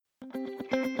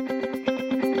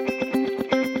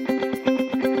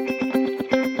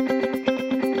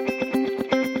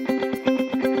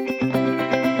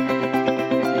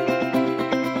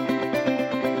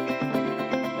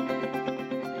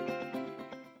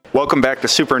Welcome back to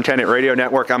Superintendent Radio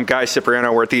Network. I'm Guy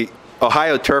Cipriano. We're at the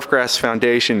Ohio Turfgrass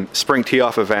Foundation Spring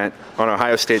Tee-Off event on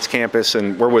Ohio State's campus,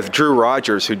 and we're with Drew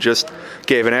Rogers, who just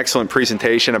gave an excellent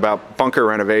presentation about bunker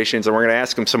renovations, and we're going to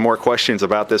ask him some more questions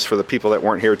about this for the people that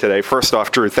weren't here today. First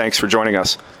off, Drew, thanks for joining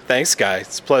us. Thanks, Guy.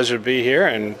 It's a pleasure to be here,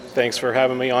 and thanks for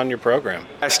having me on your program.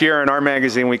 Last year in our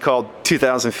magazine, we called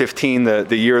 2015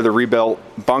 the year of the rebuilt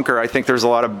bunker. I think there's a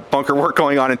lot of bunker work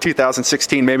going on in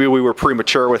 2016. Maybe we were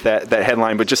premature with that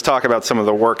headline, but just talk about some of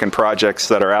the work and projects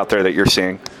that are out there that you're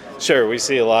seeing. Sure, we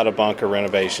see a lot of bunker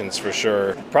renovations for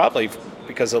sure, probably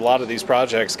because a lot of these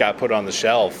projects got put on the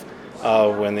shelf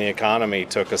when the economy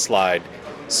took a slide.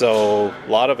 So a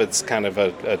lot of it's kind of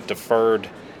a deferred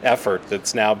effort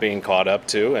that's now being caught up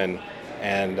to, and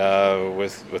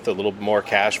with a little more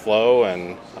cash flow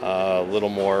and a little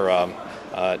more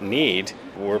need,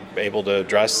 we're able to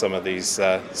address some of these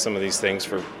things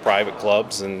for private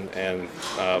clubs and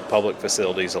public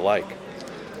facilities alike.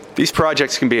 These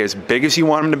projects can be as big as you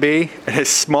want them to be and as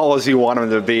small as you want them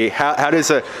to be. How does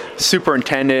a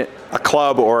superintendent, a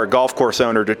club, or a golf course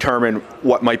owner determine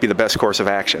what might be the best course of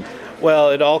action?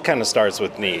 Well, it all kind of starts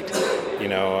with need. You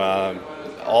know,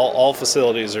 all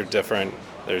facilities are different.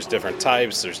 There's different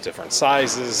types. There's different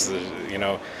sizes.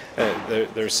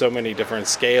 There's so many different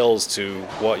scales to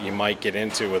what you might get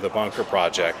into with a bunker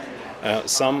project.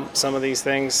 Some of these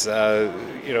things,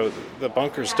 the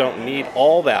bunkers don't need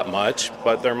all that much,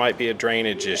 but there might be a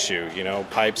drainage issue. You know,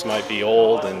 pipes might be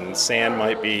old and sand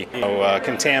might be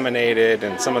contaminated,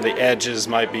 and some of the edges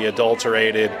might be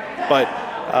adulterated. But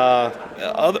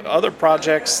other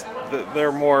projects,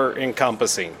 they're more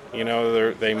encompassing. You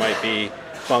know, they might be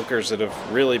bunkers that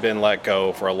have really been let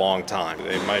go for a long time.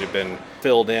 They might have been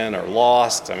filled in or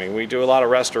lost. I mean, we do a lot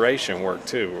of restoration work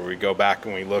too, where we go back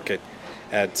and we look at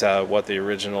what the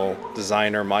original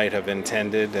designer might have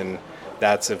intended, and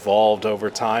that's evolved over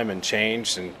time and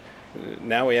changed, and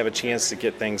now we have a chance to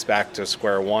get things back to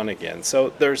square one again.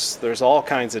 So there's all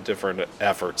kinds of different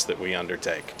efforts that we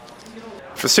undertake.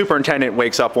 If a superintendent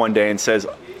wakes up one day and says,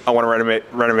 I want to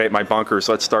renovate my bunkers,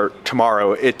 let's start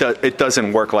tomorrow, it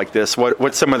doesn't work like this.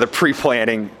 What's some of the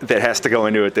pre-planning that has to go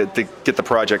into it to get the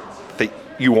project that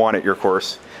you want at your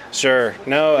course? Sure.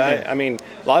 No, I mean,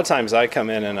 a lot of times I come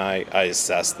in and I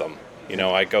assess them. You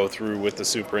know, I go through with the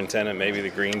superintendent, maybe the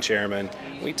green chairman.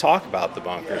 We talk about the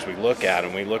bunkers. We look at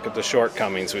them. We look at the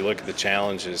shortcomings. We look at the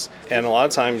challenges. And a lot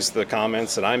of times the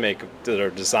comments that I make that are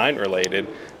design related,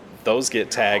 those get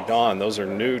tagged on. Those are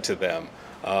new to them.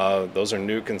 Those are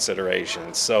new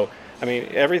considerations. So, I mean,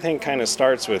 everything kind of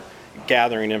starts with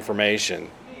gathering information.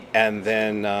 And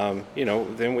then,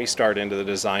 then we start into the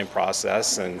design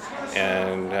process and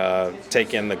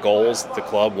take in the goals that the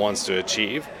club wants to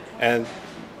achieve. And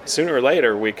sooner or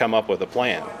later, we come up with a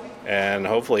plan. And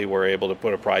hopefully we're able to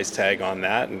put a price tag on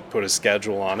that and put a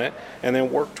schedule on it and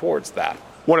then work towards that.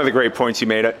 One of the great points you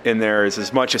made in there is,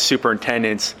 as much as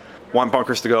superintendents want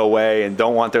bunkers to go away and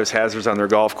don't want those hazards on their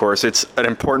golf course, it's an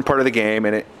important part of the game,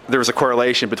 and there's a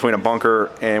correlation between a bunker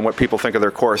and what people think of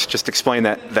their course. Just explain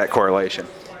that correlation.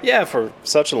 Yeah, for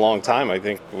such a long time, I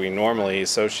think we normally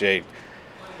associate,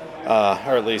 or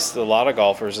at least a lot of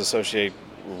golfers associate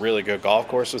really good golf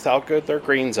course with how good their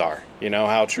greens are. You know,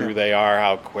 how true they are,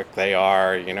 how quick they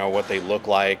are, you know, what they look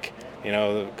like. You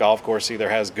know, the golf course either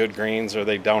has good greens or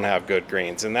they don't have good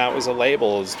greens. And that was a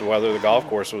label as to whether the golf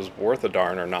course was worth a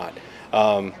darn or not.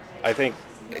 I think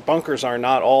bunkers are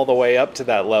not all the way up to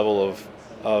that level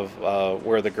of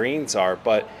where the greens are,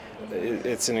 but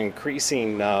it's an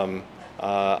increasing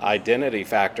identity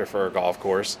factor for a golf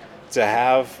course to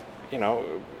have, you know,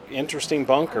 interesting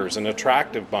bunkers and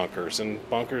attractive bunkers and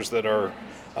bunkers that are,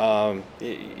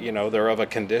 they're of a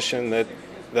condition that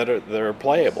are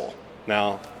playable.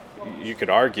 Now, you could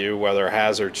argue whether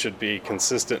hazards should be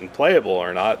consistent and playable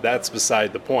or not. That's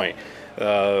beside the point.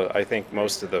 I think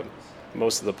most of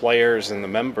the players and the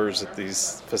members at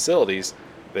these facilities,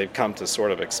 they've come to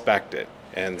sort of expect it,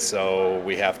 and so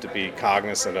we have to be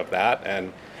cognizant of that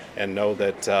and know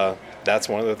that that's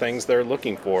one of the things they're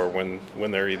looking for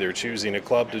when they're either choosing a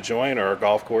club to join or a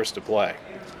golf course to play.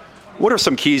 What are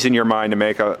some keys in your mind to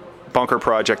make a bunker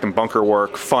project and bunker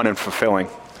work fun and fulfilling?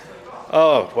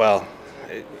 Oh, well,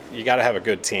 you got to have a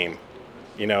good team.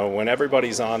 You know, when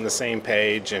everybody's on the same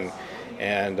page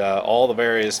and all the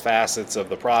various facets of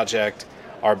the project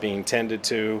are being tended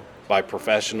to by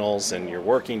professionals and you're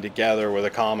working together with a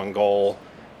common goal,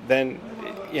 then,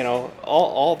 you know,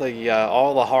 all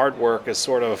the hard work is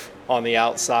sort of on the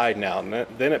outside now, and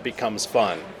then it becomes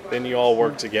fun. Then you all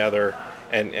work together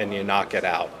and you knock it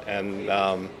out. And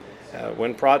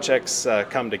when projects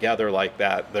come together like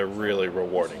that, they're really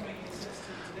rewarding.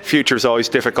 future's always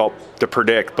difficult to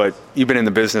predict, but you've been in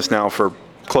the business now for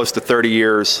close to 30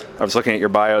 years. I was looking at your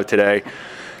bio today.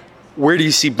 Where do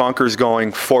you see bunkers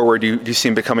going forward? Do you see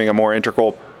them becoming a more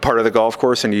integral part of the golf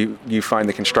course, and you find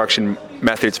the construction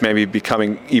methods maybe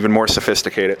becoming even more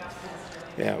sophisticated?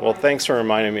 Yeah, well, thanks for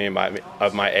reminding me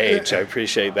of my age. I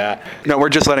appreciate that. No, we're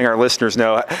just letting our listeners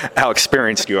know how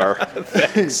experienced you are.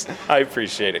 Thanks. I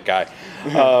appreciate it, Guy.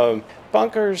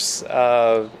 Bunkers,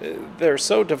 they're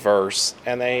so diverse,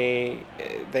 and they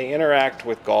interact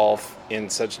with golf in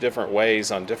such different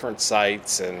ways on different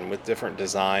sites and with different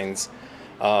designs.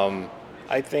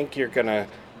 I think you're going to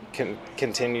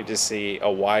continue to see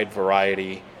a wide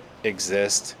variety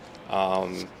exist.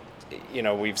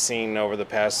 We've seen over the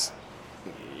past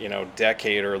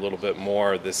decade or a little bit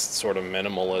more this sort of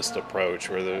minimalist approach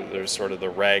where there's sort of the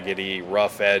raggedy,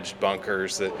 rough-edged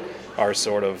bunkers that are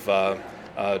sort of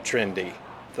trendy.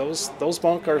 Those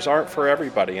bunkers aren't for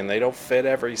everybody, and they don't fit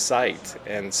every site.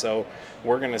 And so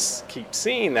we're going to keep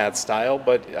seeing that style,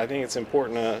 but I think it's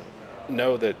important to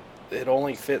know that it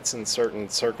only fits in certain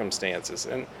circumstances.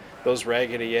 And those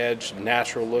raggedy-edged,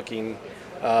 natural-looking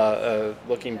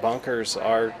bunkers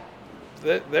are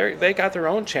they got their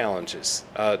own challenges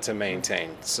to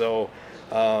maintain. So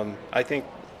I think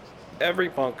every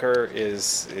bunker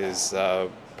is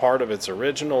part of its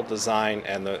original design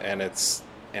and its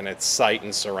site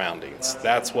and surroundings.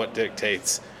 That's what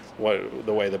dictates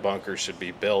the way the bunker should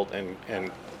be built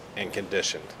and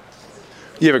conditioned.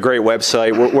 You have a great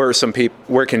website.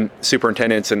 Where can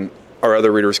superintendents and our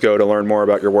other readers go to learn more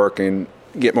about your work and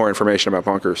get more information about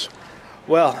bunkers?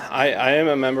 Well, I am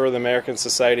a member of the American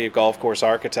Society of Golf Course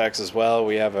Architects as well.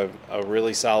 We have a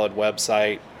really solid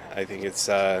website. I think it's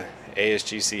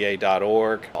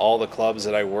asgca.org. All the clubs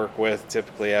that I work with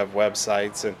typically have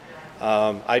websites, and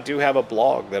I do have a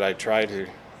blog that I try to.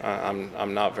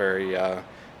 I'm not very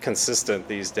consistent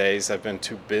these days. I've been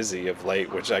too busy of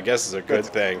late, which I guess is a good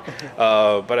thing.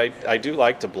 But I do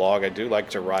like to blog. I do like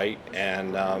to write,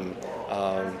 and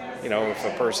if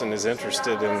a person is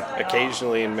interested in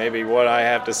occasionally in maybe what I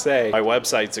have to say, my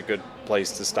website's a good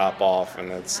place to stop off, and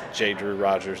that's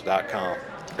jdrewrogers.com.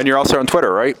 And you're also on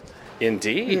Twitter, right?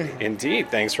 Indeed.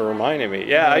 Thanks for reminding me.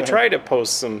 Yeah, I try to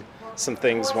post some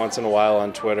things once in a while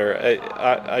on Twitter.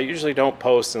 I usually don't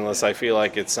post unless I feel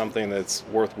like it's something that's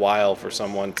worthwhile for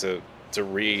someone to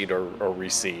read or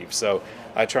receive. So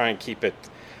I try and keep it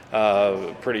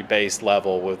pretty base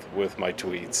level with my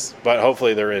tweets, but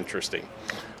hopefully they're interesting.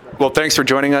 Well, thanks for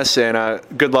joining us, and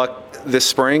good luck this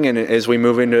spring and as we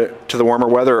move into the warmer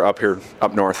weather up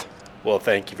north. Well,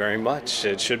 thank you very much.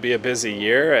 It should be a busy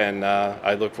year, and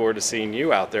I look forward to seeing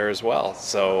you out there as well.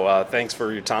 So thanks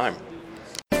for your time.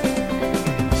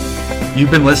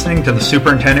 You've been listening to the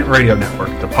Superintendent Radio Network,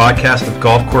 the podcast of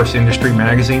Golf Course Industry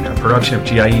Magazine, a production of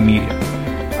GIE Media.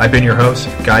 I've been your host,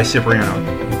 Guy Cipriano.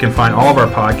 You can find all of our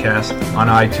podcasts on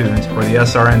iTunes or the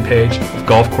SRN page of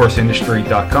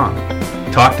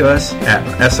golfcourseindustry.com. Talk to us at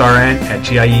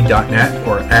srn@gie.net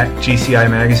or at GCI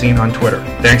Magazine on Twitter.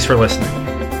 Thanks for listening.